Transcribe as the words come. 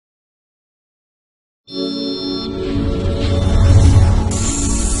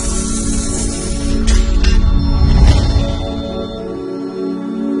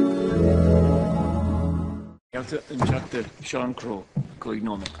Seán Crowe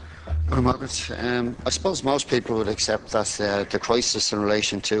Ecnomic. I suppose most people would accept that the crisis in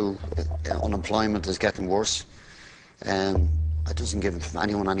relation to unemployment is getting worse. It doesn't give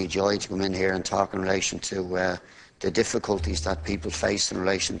anyone any joy to come in here and talk in relation to the difficulties that people face in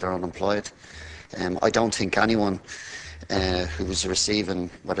relation to their unemployed. I don't think anyone who is receiving,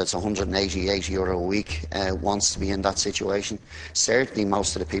 whether it's 180 euro a week, wants to be in that situation. Certainly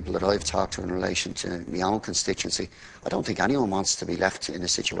most of the people that I've talked to in relation to my own constituency, I don't think anyone wants to be left in a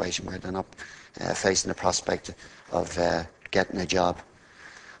situation where they're not facing the prospect of getting a job.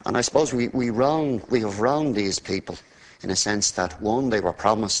 And I suppose we have wronged these people in a sense that, one, they were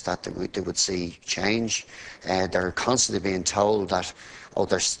promised that they would see change. They're constantly being told that,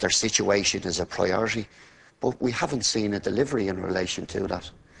 their situation is a priority. But we haven't seen a delivery in relation to that.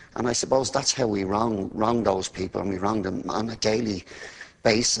 And I suppose that's how we wrong those people, and we wrong them on a daily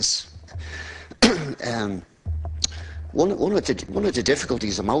basis. One of the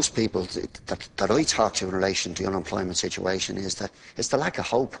difficulties of most people that I talk to in relation to the unemployment situation is the lack of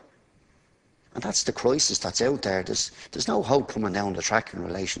hope. And that's the crisis that's out there. There's no hope coming down the track in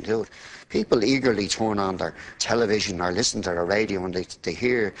relation to it. People eagerly turn on their television or listen to their radio and they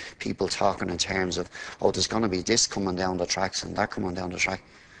hear people talking in terms of, there's going to be this coming down the tracks and that coming down the track.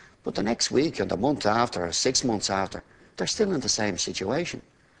 But the next week and the month after or 6 months after, they're still in the same situation.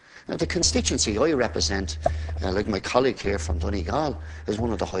 Now, the constituency I represent, like my colleague here from Donegal, is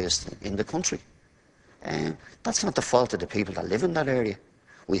one of the highest in the country. That's not the fault of the people that live in that area.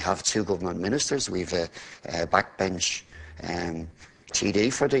 We have 2 government ministers, we have a backbench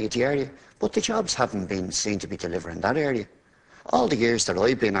TD for the area, but the jobs haven't been seen to be delivered in that area. All the years that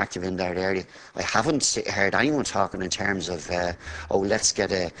I've been active in that area, I haven't heard anyone talking in terms of, let's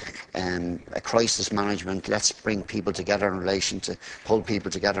get a crisis management, let's bring people together in relation to, pull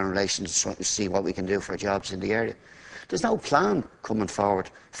people together in relation to see what we can do for jobs in the area. There's no plan coming forward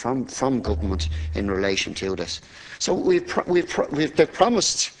from government in relation to this. So they've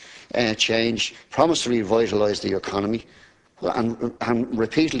promised change, promised to revitalise the economy, and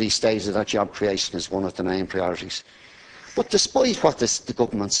repeatedly stated that job creation is one of the main priorities. But despite what the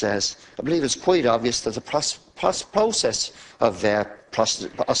government says, I believe it's quite obvious that the process of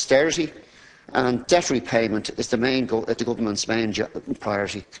austerity and debt repayment is the government's main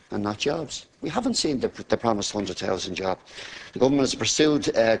priority and not jobs. We haven't seen the promised 100,000 jobs. The government has pursued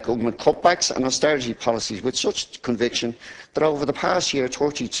government cutbacks and austerity policies with such conviction that over the past year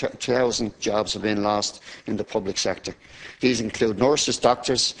 30,000 jobs have been lost in the public sector. These include nurses,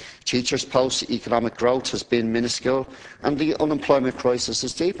 doctors, teachers' posts. Economic growth has been minuscule and the unemployment crisis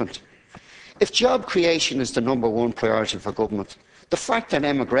has deepened. If job creation is the #1 priority for government, the fact that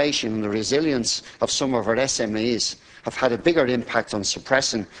emigration and the resilience of some of our SMEs have had a bigger impact on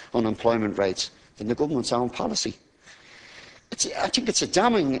suppressing unemployment rates than the government's own policy. I think it's a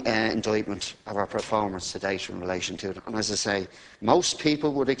damning indictment of our performance to date in relation to it. And as I say, most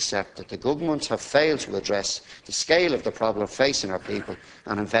people would accept that the government have failed to address the scale of the problem facing our people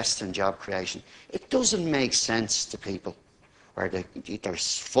and invest in job creation. It doesn't make sense to people where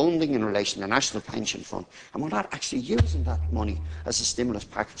there's funding in relation to the National Pension Fund, and we're not actually using that money as a stimulus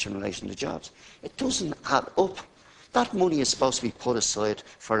package in relation to jobs. It doesn't add up. That money is supposed to be put aside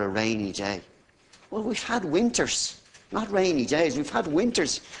for a rainy day. Well, we've had winters, not rainy days. We've had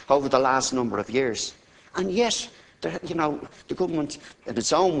winters over the last number of years, and yet, the government, in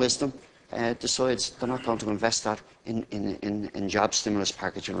its own wisdom, decides they're not going to invest that in job stimulus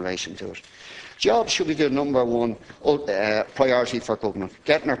package in relation to it. Jobs should be the #1 priority for government.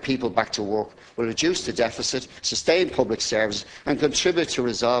 Getting our people back to work will reduce the deficit, sustain public services and contribute to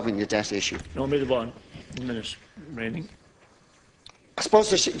resolving the debt issue. No, move on. 1 minute remaining. I suppose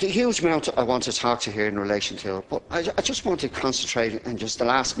there's a huge amount I want to talk to here in relation to it, but I just want to concentrate in just the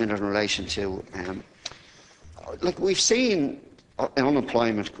last minute in relation to, we've seen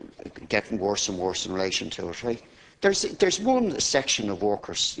unemployment getting worse and worse in relation to it, right? There's one section of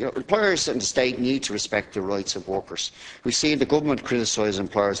workers. Employers and the state need to respect the rights of workers. We've seen the government criticise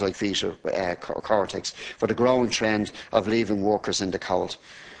employers like Vita Cortex for the growing trend of leaving workers in the cold.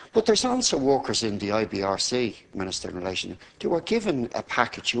 But there's also workers in the IBRC, Minister, in relation. They were given a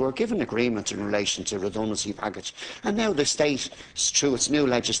package, they were given agreement in relation to redundancy package, and now the state, through its new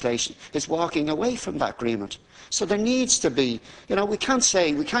legislation, is walking away from that agreement. So there needs to be, we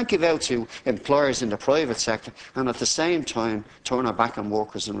can't give out to employers in the private sector and at the same time turn our back on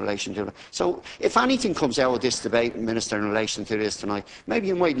workers in relation to it. So if anything comes out of this debate, Minister, in relation to this tonight, maybe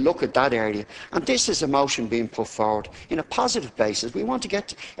you might look at that area. And this is a motion being put forward in a positive basis. We want to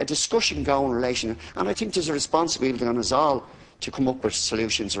get a discussion going in relation, and I think there's a responsibility on us all to come up with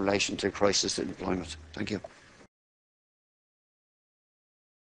solutions in relation to crisis in employment. Thank you.